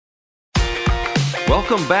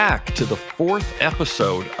Welcome back to the fourth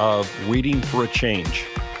episode of Reading for a Change,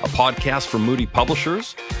 a podcast from Moody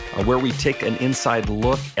Publishers, where we take an inside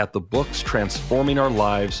look at the books transforming our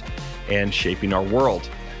lives and shaping our world.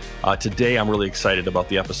 Today, I'm really excited about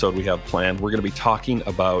the episode we have planned. We're going to be talking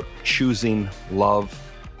about choosing love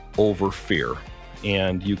over fear.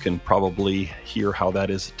 And you can probably hear how that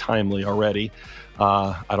is timely already.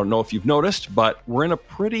 I don't know if you've noticed, but we're in a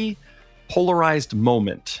pretty polarized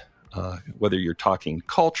moment. Whether you're talking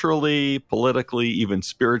culturally, politically, even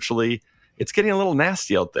spiritually, it's getting a little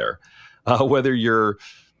nasty out there. Whether you're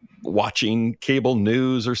watching cable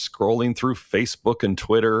news or scrolling through Facebook and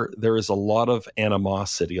Twitter, there is a lot of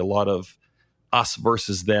animosity, a lot of us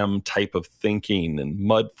versus them type of thinking and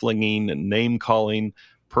mudflinging and name calling,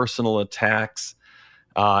 personal attacks.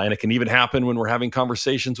 And it can even happen when we're having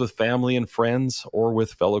conversations with family and friends or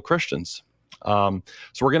with fellow Christians. So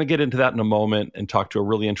we're going to get into that in a moment and talk to a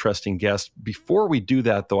really interesting guest. Before we do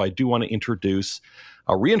that, though, I do want to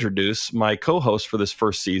reintroduce my co-host for this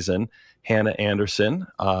first season, Hannah Anderson.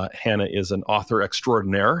 Hannah is an author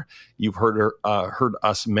extraordinaire. You've heard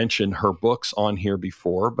us mention her books on here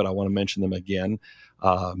before, but I want to mention them again.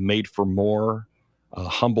 Made for More,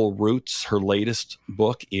 Humble Roots. Her latest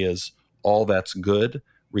book is All That's Good: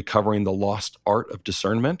 Recovering the Lost Art of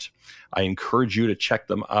Discernment. I encourage you to check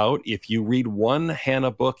them out. If you read one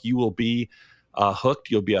Hannah book, you will be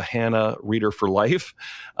hooked. You'll be a Hannah reader for life.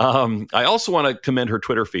 I also want to commend her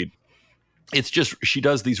Twitter feed. It's just, she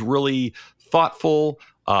does these really thoughtful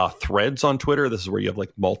threads on Twitter. This is where you have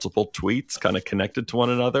like multiple tweets kind of connected to one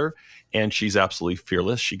another. And she's absolutely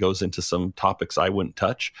fearless. She goes into some topics I wouldn't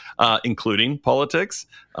touch, including politics,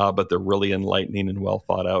 but they're really enlightening and well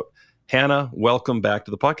thought out. Hannah, welcome back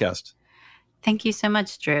to the podcast. Thank you so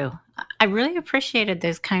much, Drew. I really appreciated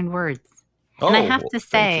those kind words. And I have to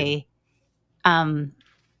say, I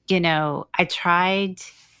tried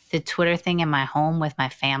the Twitter thing in my home with my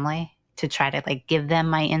family to try to give them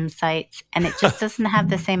my insights, and it just doesn't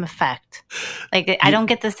have the same effect. I don't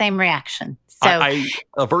get the same reaction. So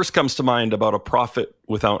a verse comes to mind about a prophet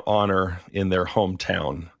without honor in their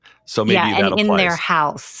hometown. So maybe that applies. In their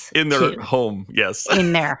house. In their home, yes.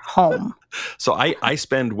 In their home. So I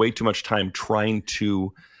spend way too much time trying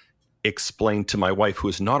to explain to my wife, who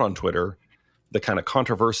is not on Twitter, the kind of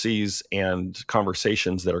controversies and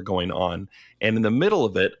conversations that are going on. And in the middle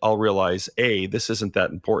of it, I'll realize, A, this isn't that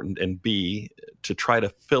important, and B, to try to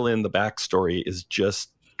fill in the backstory is just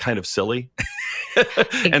kind of silly.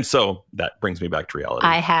 And so that brings me back to reality.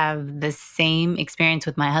 I have the same experience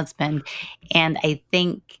with my husband, and I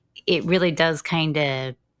think it really does kind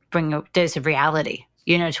of bring a dose of reality,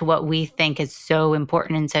 to what we think is so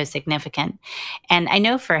important and so significant. And I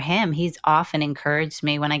know for him, he's often encouraged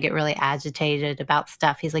me when I get really agitated about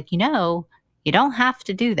stuff. He's like, you don't have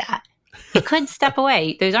to do that. You could step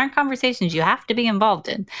away. Those aren't conversations you have to be involved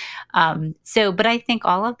in. But I think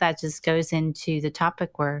all of that just goes into the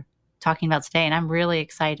topic we're talking about today. And I'm really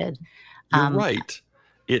excited. You're right.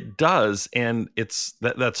 It does. And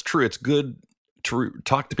that's true. It's good to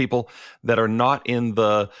talk to people that are not in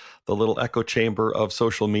the little echo chamber of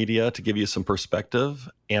social media to give you some perspective.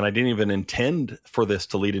 And I didn't even intend for this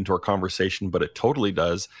to lead into our conversation, but it totally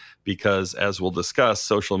does, because as we'll discuss,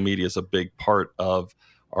 social media is a big part of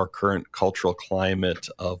our current cultural climate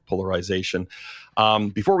of polarization.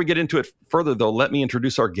 Before we get into it further, though, let me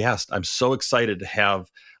introduce our guest. I'm so excited to have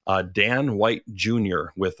Dan White Jr.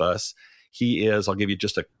 with us. He is, I'll give you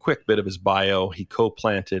just a quick bit of his bio. He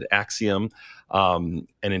co-planted Axiom, an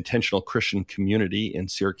intentional Christian community in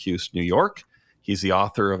Syracuse, New York. He's the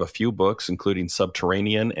author of a few books, including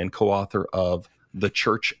Subterranean, and co-author of The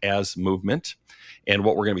Church as Movement. And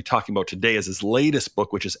what we're going to be talking about today is his latest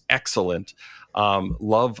book, which is excellent,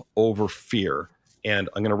 Love Over Fear. And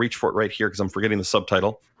I'm going to reach for it right here because I'm forgetting the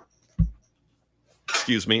subtitle.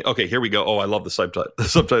 Excuse me. Okay, here we go. Oh, I love the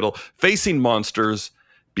subtitle. Facing Monsters,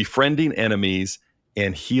 Befriending Enemies,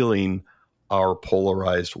 and Healing Our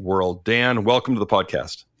Polarized World. Dan, welcome to the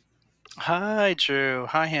podcast. Hi, Drew.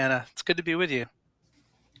 Hi, Hannah. It's good to be with you.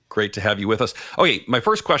 Great to have you with us. Okay, my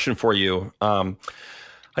first question for you, I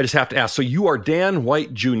just have to ask. So you are Dan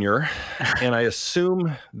White Jr., and I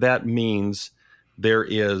assume that means there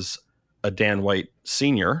is a Dan White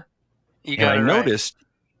Sr. You got it right. Noticed,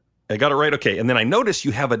 I got it right. Okay, and then I noticed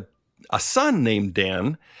you have a son named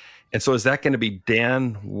Dan. And so is that going to be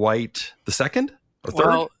Dan White the second or third?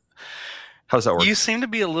 Well, how does that work? You seem to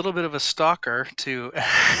be a little bit of a stalker to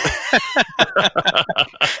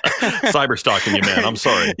cyber stalking you, man. I'm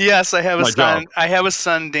sorry. Yes, I have a son. Job. I have a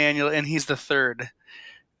son, Daniel, and he's the third.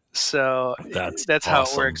 So that's awesome. how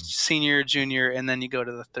it works. Senior, junior, and then you go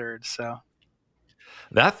to the third. So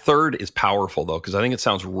That third is powerful though, because I think it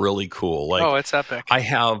sounds really cool. Like, Oh, it's epic.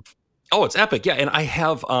 it's epic. Yeah. And I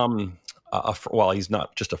have, well, he's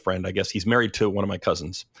not just a friend, I guess. He's married to one of my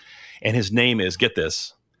cousins, and his name is, get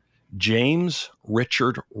this, James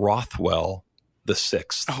Richard Rothwell the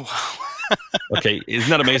Sixth. Oh, wow. Okay. Isn't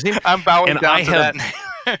that amazing? I'm bowing And down to that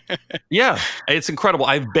name. Yeah, it's incredible.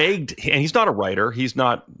 I've begged, and he's not a writer. He's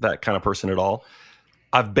not that kind of person at all.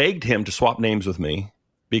 I've begged him to swap names with me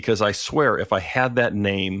because I swear if I had that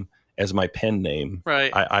name as my pen name,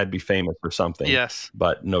 Right. I'd be famous or something. Yes.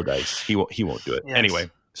 But no dice. He won't do it. Yes. Anyway,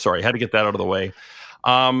 sorry, I had to get that out of the way.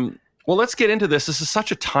 Well, let's get into this. This is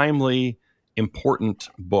such a timely, important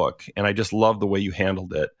book, and I just love the way you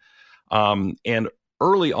handled it. And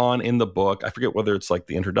early on in the book, I forget whether it's like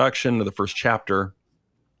the introduction or the first chapter,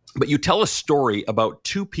 but you tell a story about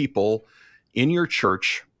two people in your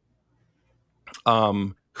church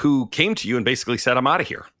who came to you and basically said, I'm out of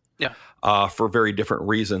here. Yeah. For very different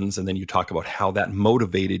reasons. And then you talk about how that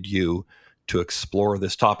motivated you to explore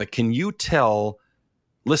this topic. Can you tell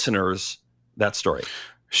listeners that story?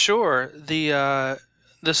 Sure. The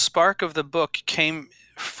spark of the book came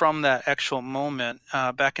from that actual moment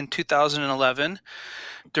back in 2011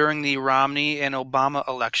 during the Romney and Obama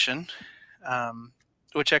election,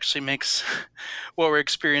 which actually makes what we're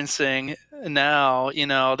experiencing now,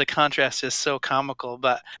 the contrast is so comical.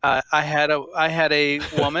 But I had a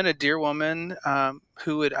woman, a dear woman,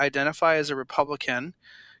 who would identify as a Republican,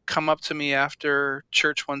 come up to me after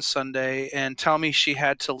church one Sunday and tell me she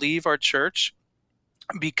had to leave our church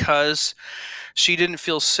because she didn't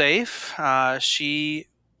feel safe. She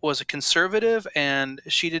was a conservative, and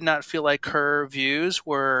she did not feel like her views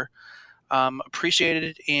were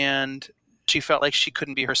appreciated, and she felt like she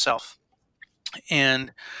couldn't be herself.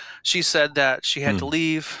 And she said that she had to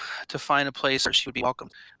leave to find a place where she would be welcome.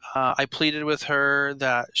 I pleaded with her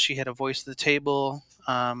that she had a voice at the table,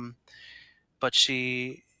 but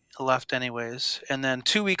she left anyways. And then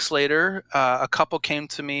 2 weeks later, a couple came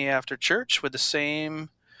to me after church with the same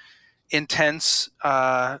intense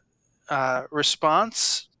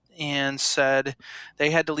response and said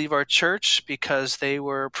they had to leave our church because they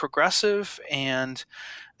were progressive and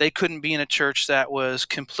they couldn't be in a church that was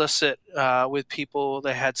complicit with people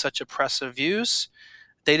that had such oppressive views.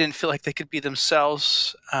 They didn't feel like they could be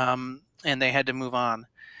themselves, and they had to move on.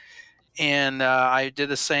 And I did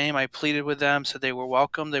the same. I pleaded with them, said they were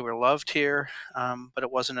welcome, they were loved here, but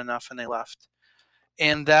it wasn't enough, and they left.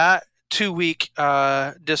 And that 2-week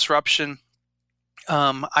disruption,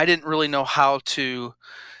 I didn't really know how to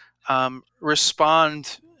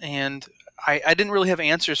respond, and I didn't really have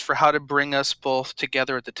answers for how to bring us both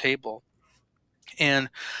together at the table. And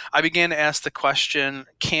I began to ask the question,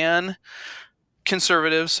 can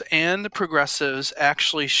conservatives and progressives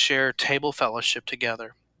actually share table fellowship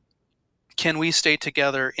together? Can we stay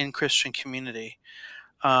together in Christian community?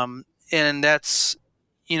 And that's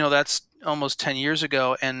almost 10 years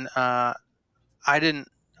ago, and I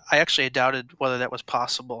actually doubted whether that was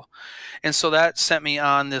possible. And so that sent me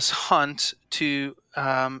on this hunt to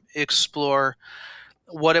explore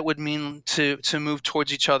what it would mean to move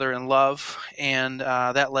towards each other in love. And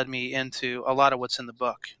that led me into a lot of what's in the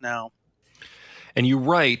book now. And you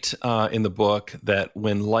write in the book that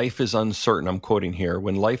when life is uncertain, I'm quoting here,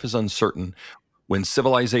 when life is uncertain, when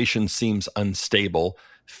civilization seems unstable,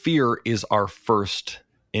 fear is our first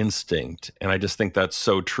instinct. And I just think that's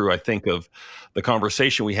so true. I think of the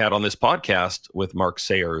conversation we had on this podcast with Mark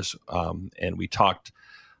Sayers, and we talked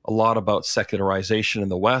a lot about secularization in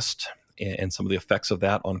the West and some of the effects of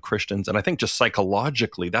that on Christians. And I think just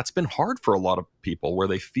psychologically, that's been hard for a lot of people, where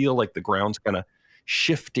they feel like the ground's kind of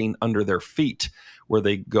shifting under their feet, where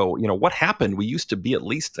they go, what happened? We used to be at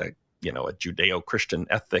least a Judeo-Christian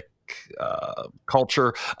ethic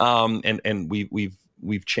culture, and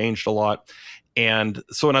we've changed a lot. And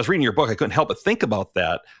so when I was reading your book, I couldn't help but think about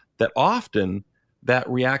that often that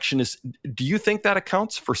reaction is, do you think that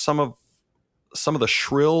accounts for some of the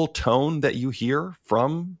shrill tone that you hear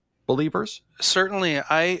from believers? Certainly.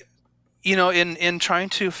 In trying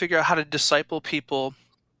to figure out how to disciple people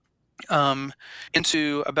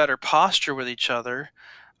into a better posture with each other,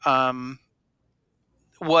 unpacking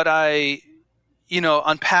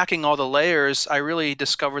all the layers, I really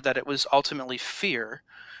discovered that it was ultimately fear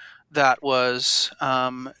that was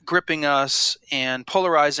gripping us and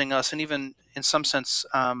polarizing us, and even in some sense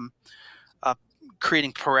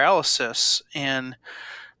creating paralysis. And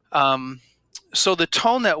so the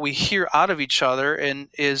tone that we hear out of each other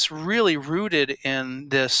is really rooted in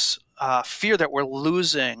this fear that we're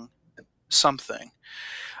losing something.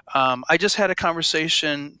 I just had two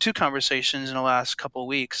conversations in the last couple of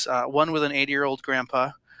weeks. One with an 80-year-old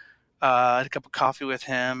grandpa I had a cup of coffee with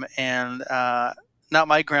him, and not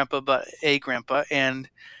my grandpa, but a grandpa. And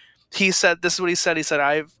he said, this is what he said. He said,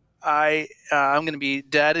 I'm going to be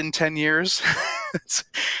dead in 10 years.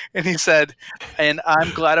 And he said, and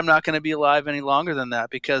I'm glad I'm not going to be alive any longer than that,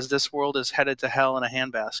 because this world is headed to hell in a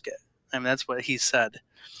handbasket. I mean, that's what he said.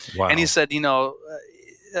 Wow. And he said,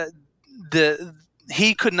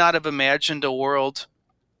 he could not have imagined a world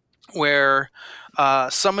where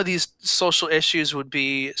some of these social issues would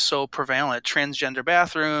be so prevalent. Transgender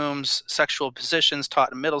bathrooms, sexual positions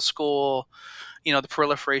taught in middle school, the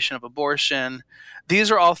proliferation of abortion.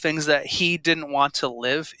 These are all things that he didn't want to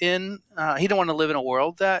live in. He didn't want to live in a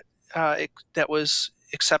world that was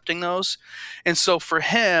accepting those. And so for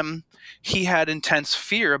him, he had intense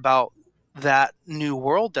fear about that new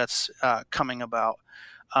world that's coming about.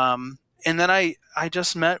 And then I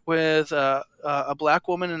just met with a black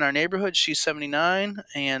woman in our neighborhood. She's 79,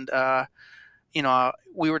 and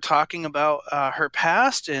we were talking about her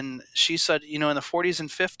past, and she said, in the 40s and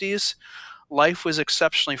 50s, life was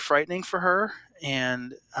exceptionally frightening for her,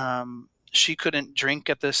 and she couldn't drink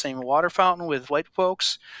at the same water fountain with white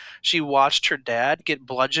folks. She watched her dad get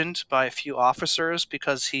bludgeoned by a few officers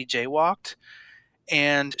because he jaywalked.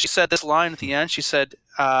 And she said this line at the end. She said,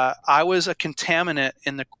 "I was a contaminant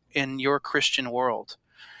in your Christian world."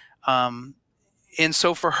 And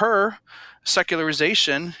so for her,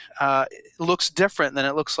 secularization looks different than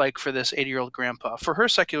it looks like for this 80-year-old grandpa. For her,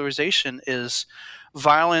 secularization is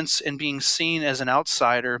violence and being seen as an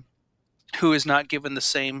outsider who is not given the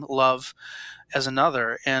same love as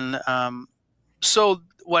another. And so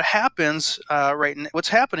what's happening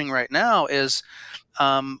right now is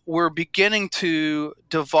we're beginning to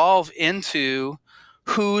devolve into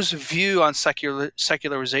whose view on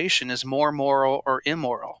secularization is more moral or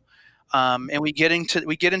immoral. And we get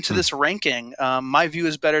into this ranking. My view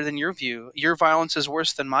is better than your view. Your violence is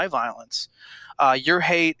worse than my violence. My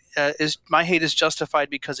hate is justified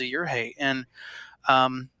because of your hate. And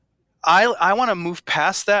I want to move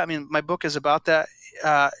past that. I mean, my book is about that,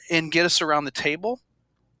 and get us around the table,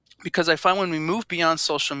 because I find when we move beyond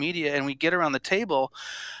social media and we get around the table,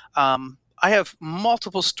 I have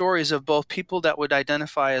multiple stories of both people that would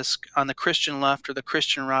identify as on the Christian left or the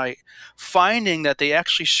Christian right, finding that they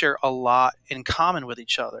actually share a lot in common with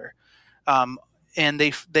each other, and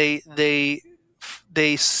they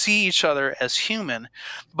see each other as human.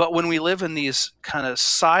 But when we live in these kind of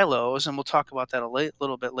silos, and we'll talk about that a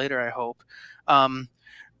little bit later, I hope,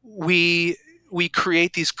 we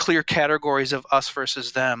create these clear categories of us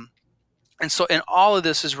versus them. And all of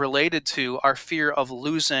this is related to our fear of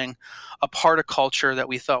losing a part of culture that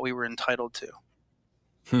we thought we were entitled to.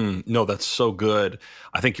 No, that's so good.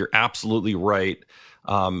 I think you're absolutely right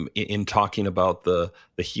in talking about the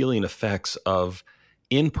healing effects of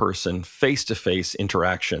in-person, face-to-face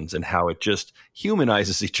interactions and how it just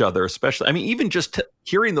humanizes each other, especially. I mean, even just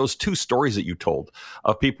hearing those two stories that you told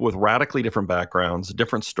of people with radically different backgrounds,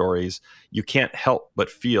 different stories, you can't help but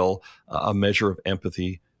feel a measure of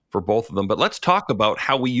empathy for both of them. But let's talk about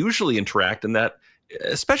how we usually interact, and that,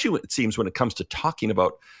 especially when it comes to talking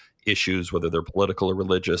about issues, whether they're political or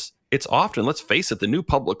religious, it's often, let's face it, the new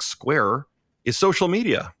public square is social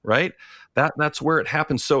media, right? That's where it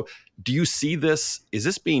happens. So do you see this, is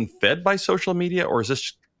this being fed by social media, or is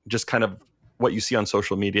this just kind of what you see on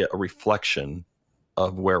social media, a reflection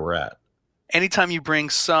of where we're at? Anytime you bring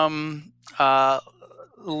some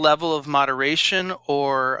level of moderation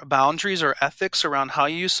or boundaries or ethics around how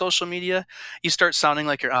you use social media, you start sounding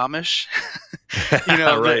like you're Amish.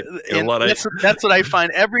 Right. That's what I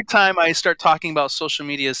find every time I start talking about social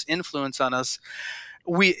media's influence on us.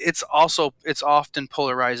 It's often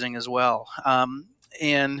polarizing as well.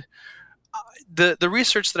 And the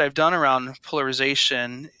research that I've done around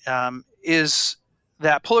polarization is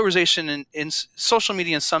that polarization in social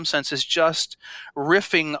media, in some sense, is just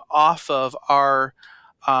riffing off of our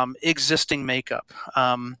existing makeup.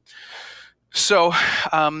 I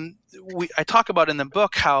talk about in the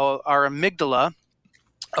book how our amygdala,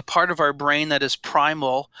 a part of our brain that is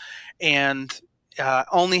primal and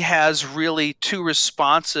only has really two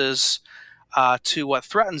responses to what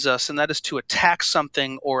threatens us, and that is to attack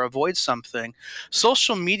something or avoid something.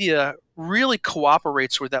 Social media really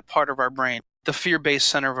cooperates with that part of our brain, the fear-based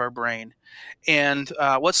center of our brain. And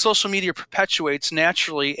what social media perpetuates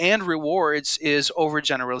naturally and rewards is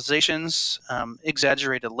overgeneralizations,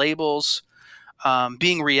 exaggerated labels,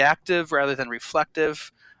 being reactive rather than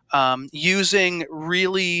reflective, using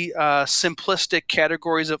really simplistic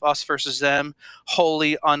categories of us versus them,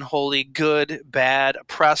 holy, unholy, good, bad,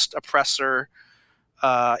 oppressed, oppressor,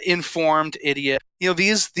 informed, idiot.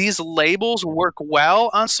 These labels work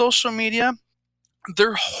well on social media,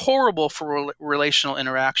 they're horrible for relational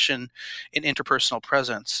interaction and interpersonal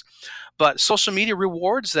presence. But social media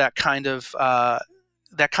rewards that kind of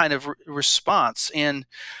response. And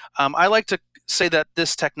I like to say that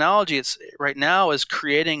this technology, it's right now, is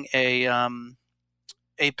creating a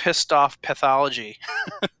pissed off pathology.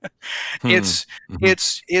 It's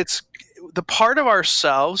it's the part of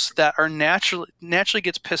ourselves that are naturally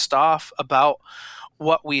gets pissed off about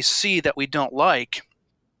what we see that we don't like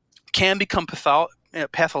can become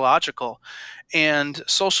pathological, and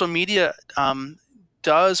social media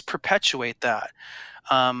does perpetuate that.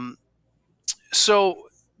 So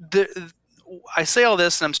I say all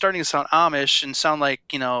this, and I'm starting to sound Amish and sound like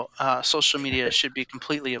social media should be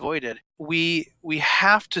completely avoided. We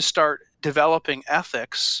have to start developing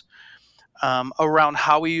ethics around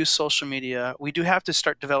how we use social media. We do have to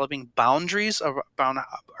start developing boundaries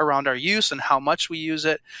around our use and how much we use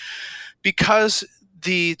it, because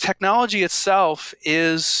the technology itself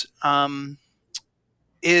is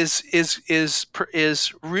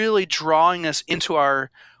really drawing us into our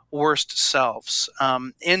worst selves,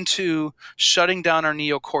 into shutting down our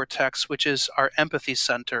neocortex, which is our empathy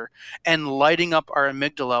center, and lighting up our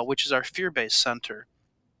amygdala, which is our fear-based center.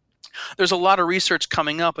 There's a lot of research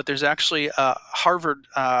coming up, but there's actually Harvard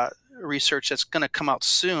research that's going to come out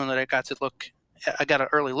soon that I got an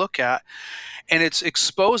early look at, and it's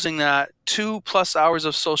exposing that 2+ hours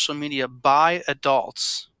of social media by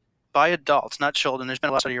adults, not children. There's been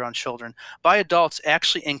a lot of study around children. By adults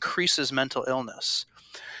actually increases mental illness.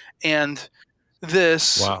 And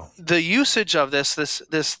the usage of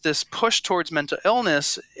this push towards mental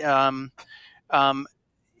illness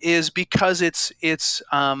is because it's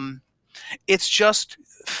just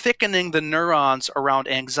thickening the neurons around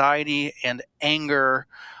anxiety and anger.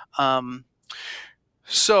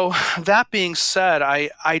 So that being said,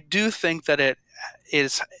 I do think that it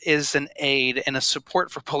is an aid and a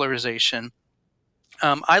support for polarization.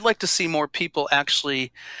 I'd like to see more people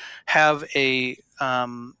actually have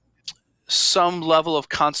some level of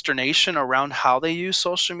consternation around how they use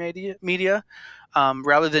social media,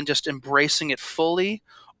 rather than just embracing it fully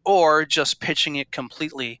or just pitching it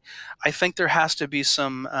completely. I think there has to be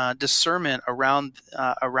some discernment around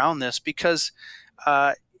this, because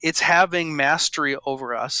it's having mastery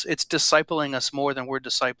over us. It's discipling us more than we're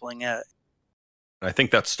discipling it. I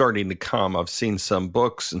think that's starting to come. I've seen some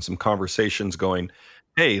books and some conversations going,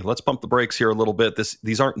 hey, let's pump the brakes here a little bit.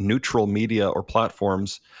 These aren't neutral media or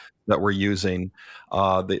platforms that we're using.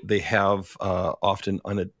 They have often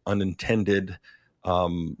unintended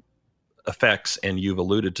effects, and you've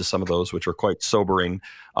alluded to some of those, which are quite sobering.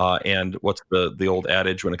 And what's the old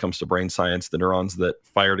adage when it comes to brain science? The neurons that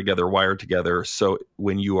fire together wire together. So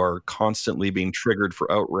when you are constantly being triggered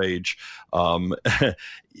for outrage, that's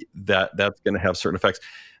going to have certain effects.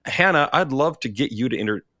 Hannah, I'd love to get you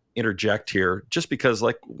to interject here, just because,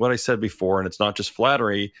 like what I said before, and it's not just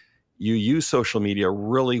flattery, you use social media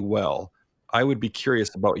really well. I would be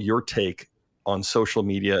curious about your take on social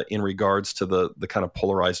media in regards to the kind of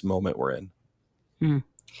polarized moment we're in.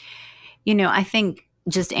 I think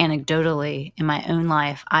just anecdotally in my own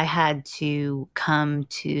life, I had to come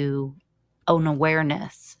to an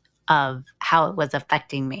awareness of how it was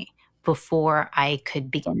affecting me before I could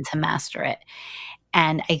begin to master it.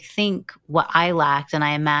 And I think what I lacked, and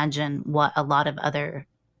I imagine what a lot of other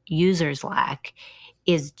users lack,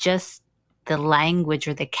 is just the language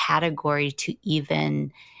or the category to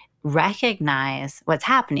even recognize what's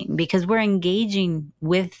happening, because we're engaging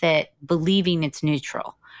with it believing it's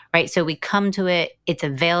neutral, right? So we come to it, it's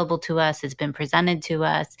available to us, it's been presented to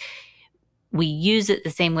us. We use it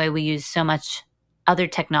the same way we use so much other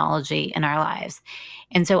technology in our lives.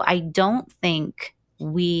 And so I don't think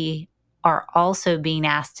we are also being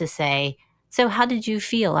asked to say, so how did you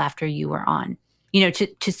feel after you were on?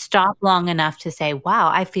 To stop long enough to say,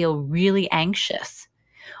 wow, I feel really anxious,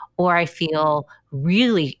 or I feel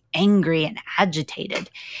really angry and agitated.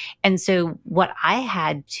 And so what I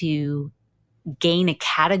had to gain a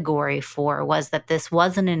category for was that this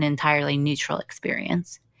wasn't an entirely neutral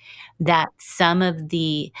experience, that some of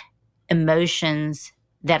the emotions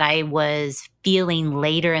that I was feeling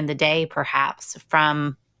later in the day, perhaps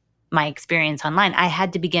from my experience online, I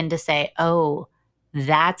had to begin to say, oh,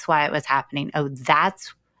 that's why it was happening. Oh,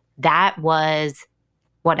 that was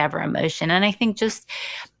whatever emotion. And I think just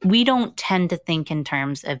we don't tend to think in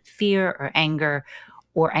terms of fear or anger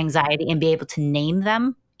or anxiety and be able to name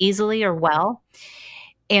them easily or well.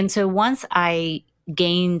 And so once I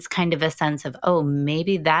gained kind of a sense of, oh,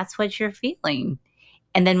 maybe that's what you're feeling,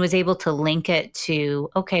 and then was able to link it to,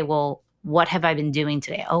 okay, well, what have I been doing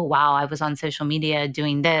today? Oh, wow, I was on social media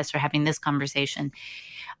doing this or having this conversation.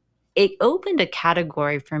 it opened a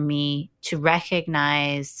category for me to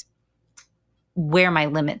recognize where my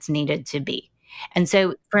limits needed to be. And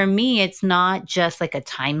so for me, it's not just like a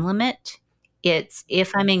time limit. It's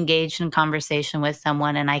if I'm engaged in conversation with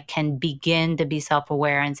someone and I can begin to be self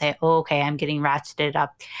aware and say, oh, okay, I'm getting ratcheted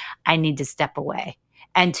up. I need to step away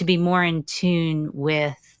and to be more in tune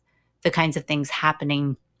with the kinds of things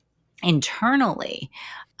happening internally.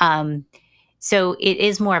 Um, so it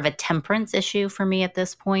is more of a temperance issue for me at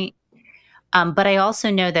this point. But I also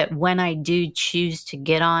know that when I do choose to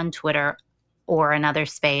get on Twitter or another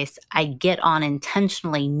space, I get on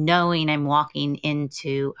intentionally knowing I'm walking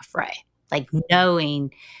into a fray, like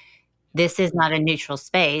knowing this is not a neutral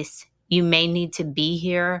space. You may need to be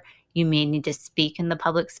here. You may need to speak in the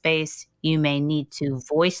public space. You may need to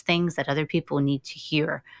voice things that other people need to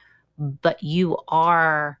hear, but you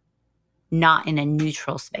are not in a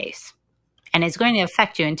neutral space. And it's going to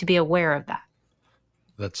affect you, and to be aware of that.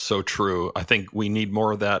 That's so true. I think we need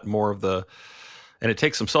more of that, more of the, and it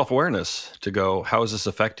takes some self-awareness to go, how is this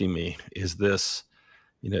affecting me? Is this,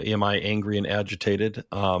 am I angry and agitated?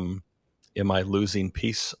 Am I losing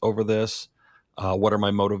peace over this? What are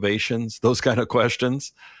my motivations? Those kind of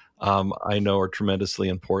questions, I know are tremendously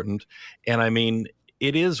important. And I mean,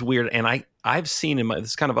 it is weird. And I've seen this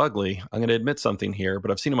is kind of ugly. I'm going to admit something here,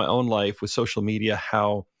 but I've seen in my own life with social media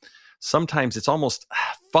how sometimes it's almost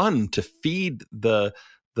fun to feed the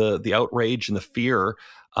outrage and the fear.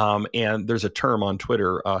 And there's a term on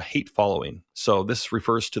Twitter, hate following. So this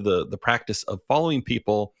refers to the practice of following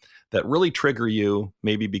people that really trigger you,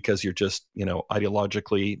 maybe because you're just,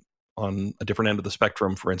 ideologically on a different end of the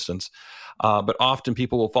spectrum, for instance. But often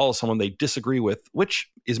people will follow someone they disagree with, which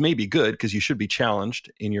is maybe good because you should be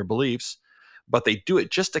challenged in your beliefs, but they do it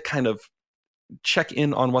just to kind of check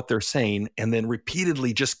in on what they're saying and then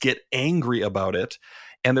repeatedly just get angry about it.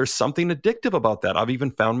 And there's something addictive about that. I've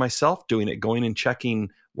even found myself doing it, going and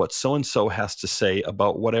checking what so-and-so has to say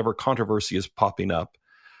about whatever controversy is popping up,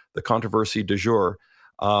 the controversy du jour.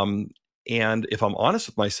 And if I'm honest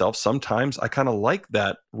with myself, sometimes I kind of like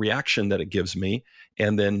that reaction that it gives me.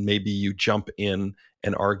 And then maybe you jump in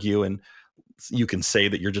and argue, and you can say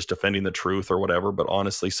that you're just defending the truth or whatever. But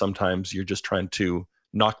honestly, sometimes you're just trying to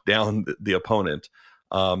knock down the opponent.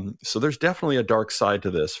 So there's definitely a dark side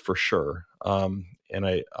to this for sure. And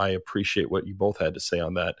I appreciate what you both had to say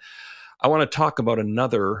on that. I want to talk about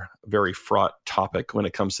another very fraught topic when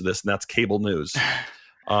it comes to this, and that's cable news.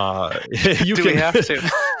 We have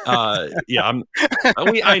to? Yeah,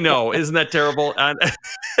 I know. Isn't that terrible?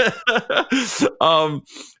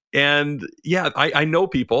 And yeah, I know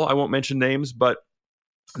people, I won't mention names, but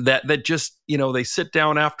that just, they sit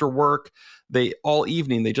down after work, they all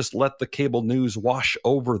evening, they just let the cable news wash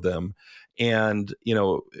over them. And,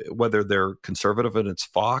 whether they're conservative and it's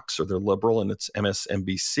Fox, or they're liberal and it's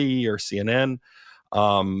MSNBC or CNN,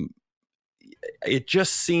 it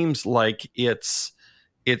just seems like it's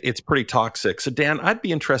pretty toxic. So Dan, I'd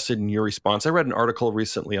be interested in your response. I read an article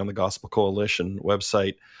recently on the Gospel Coalition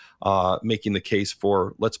website making the case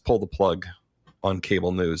for let's pull the plug on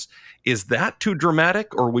cable news. Is that too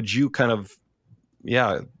dramatic, or would you kind of,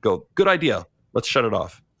 go, good idea, let's shut it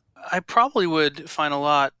off? I probably would find a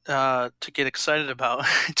lot to get excited about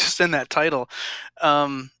just in that title.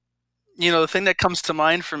 The thing that comes to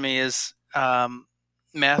mind for me is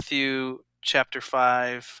Matthew chapter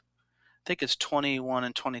 5, I think it's 21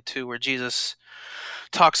 and 22, where Jesus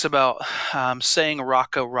talks about saying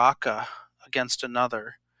 "raka raka" against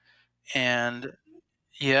another, and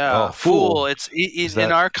fool. It's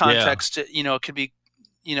in our context. Yeah. It could be,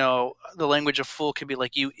 the language of fool could be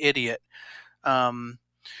like "you idiot,"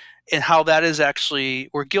 and how that is actually,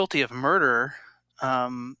 we're guilty of murder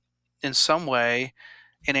in some way,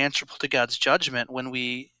 and answerable to God's judgment when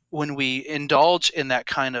we indulge in that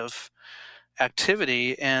kind of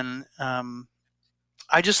activity. And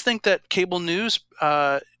I just think that cable news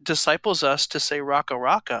disciples us to say "raka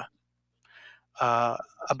raka"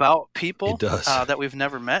 about people that we've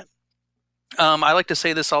never met. I like to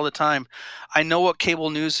say this all the time. I know what cable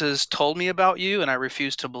news has told me about you, and I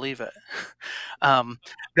refuse to believe it.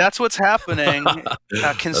 That's what's happening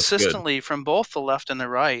consistently from both the left and the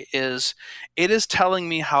right. It is telling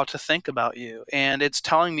me how to think about you, and it's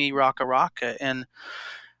telling me "raka raka," and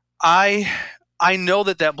I know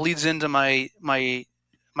that bleeds into my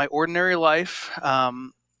ordinary life,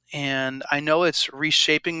 and I know it's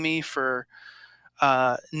reshaping me for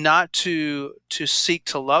not to seek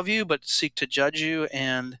to love you, but seek to judge you.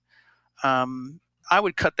 And I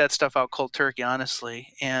would cut that stuff out cold turkey,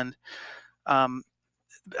 honestly. And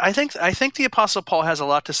I think the Apostle Paul has a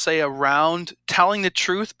lot to say around telling the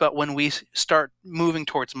truth, but when we start moving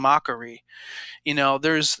towards mockery,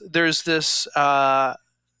 there's this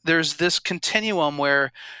continuum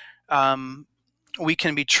where we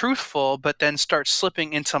can be truthful, but then start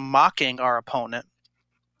slipping into mocking our opponent,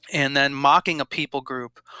 and then mocking a people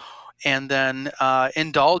group, and then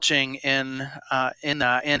indulging in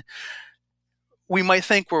that. And we might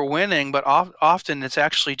think we're winning, but often it's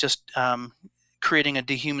actually just creating a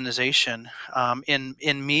dehumanization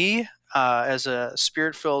in me as a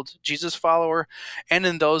spirit-filled Jesus follower, and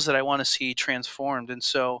in those that I want to see transformed. And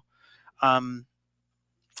so I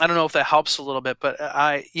don't know if that helps a little bit, but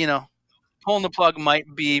pulling the plug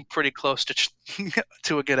might be pretty close to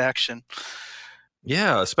to a good action.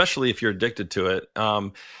 Yeah, especially if you're addicted to it.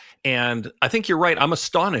 And I think you're right. I'm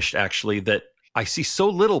astonished, actually, that I see so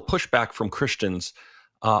little pushback from Christians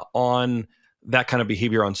on that kind of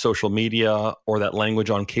behavior on social media, or that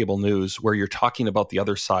language on cable news, where you're talking about the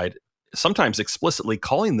other side, sometimes explicitly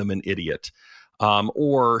calling them an idiot,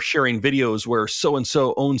 or sharing videos where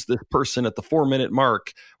so-and-so owns this person at the 4-minute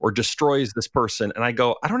mark or destroys this person. And I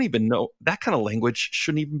go, I don't even know, that kind of language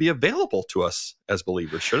shouldn't even be available to us as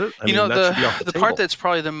believers, should it? That should be off the table. Part that's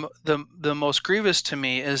probably the most grievous to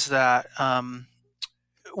me is that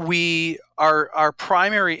our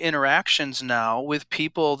primary interactions now with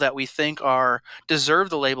people that we think deserve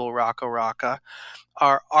the label Raka Raka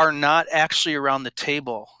are not actually around the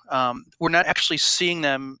table. We're not actually seeing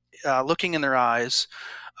them, looking in their eyes.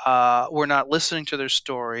 We're not listening to their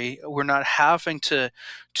story. We're not having to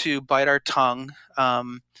bite our tongue.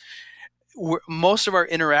 Most of our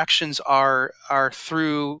interactions are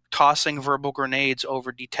through tossing verbal grenades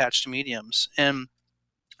over detached mediums. And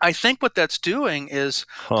I think what that's doing is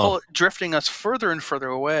drifting us further and further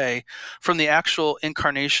away from the actual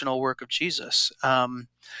incarnational work of Jesus.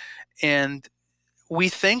 And we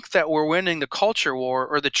think that we're winning the culture war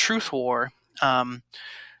or the truth war,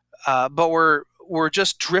 but we're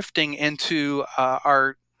just drifting into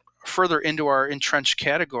further into our entrenched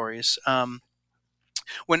categories.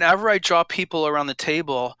 Whenever I draw people around the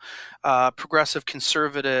table, progressive,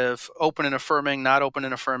 conservative, open and affirming, not open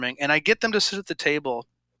and affirming, and I get them to sit at the table,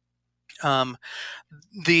 the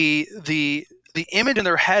image in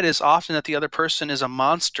their head is often that the other person is a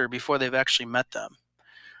monster before they've actually met them.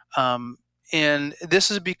 And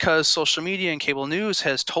this is because social media and cable news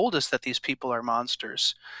has told us that these people are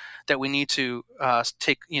monsters that we need to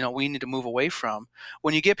we need to move away from.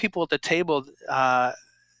 When you get people at the table,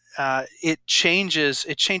 it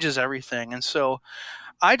changes everything. And so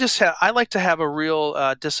I like to have a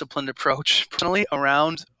real disciplined approach personally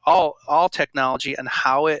around all technology and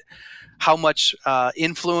how much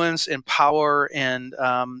influence and power and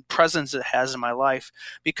presence it has in my life,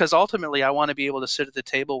 because ultimately I want to be able to sit at the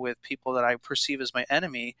table with people that I perceive as my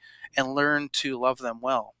enemy and learn to love them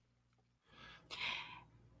well.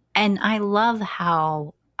 And I love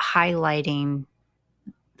how highlighting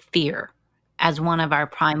fear as one of our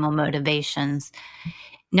primal motivations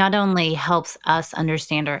not only helps us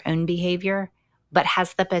understand our own behavior, but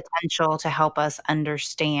has the potential to help us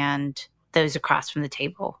understand those across from the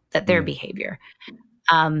table, that their behavior.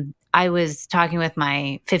 I was talking with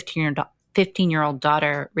my 15-year-old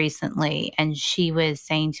daughter recently, and she was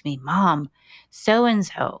saying to me, Mom,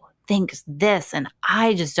 so-and-so thinks this, and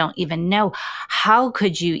I just don't even know. How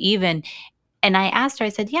could you even? And I asked her, I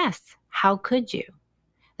said, yes, how could you?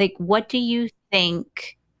 Like, what do you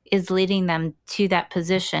think is leading them to that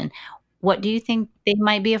position? What do you think they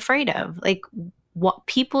might be afraid of? Like, what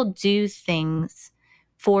people do things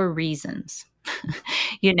for reasons,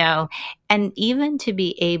 and even to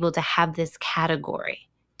be able to have this category,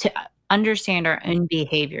 to understand our own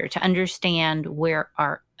behavior, to understand where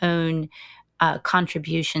our own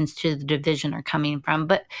contributions to the division are coming from,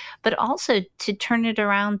 but also to turn it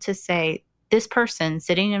around to say, this person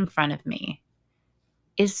sitting in front of me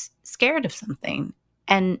is scared of something,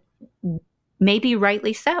 and maybe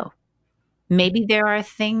rightly so. Maybe there are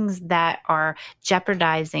things that are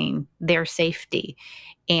jeopardizing their safety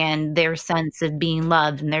and their sense of being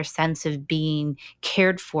loved and their sense of being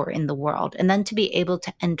cared for in the world. And then to be able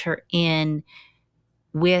to enter in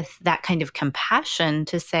with that kind of compassion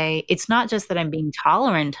to say, it's not just that I'm being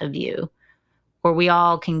tolerant of you or we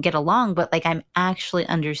all can get along, but like I'm actually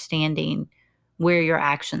understanding where your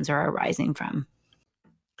actions are arising from.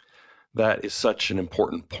 That is such an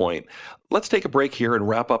important point. Let's take a break here and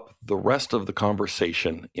wrap up the rest of the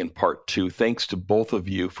conversation in part 2. Thanks to both of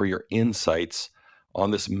you for your insights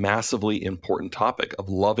on this massively important topic of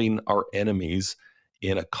loving our enemies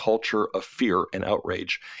in a culture of fear and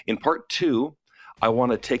outrage. In part 2, I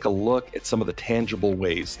want to take a look at some of the tangible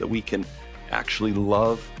ways that we can actually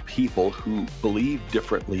love people who believe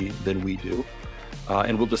differently than we do.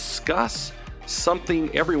 And we'll discuss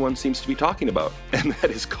something everyone seems to be talking about, and that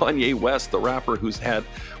is Kanye West, the rapper who's had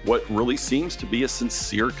what really seems to be a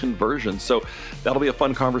sincere conversion. So that'll be a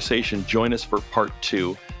fun conversation. Join us for part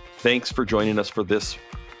 2. Thanks for joining us for this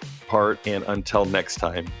part, and until next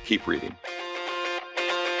time, keep reading.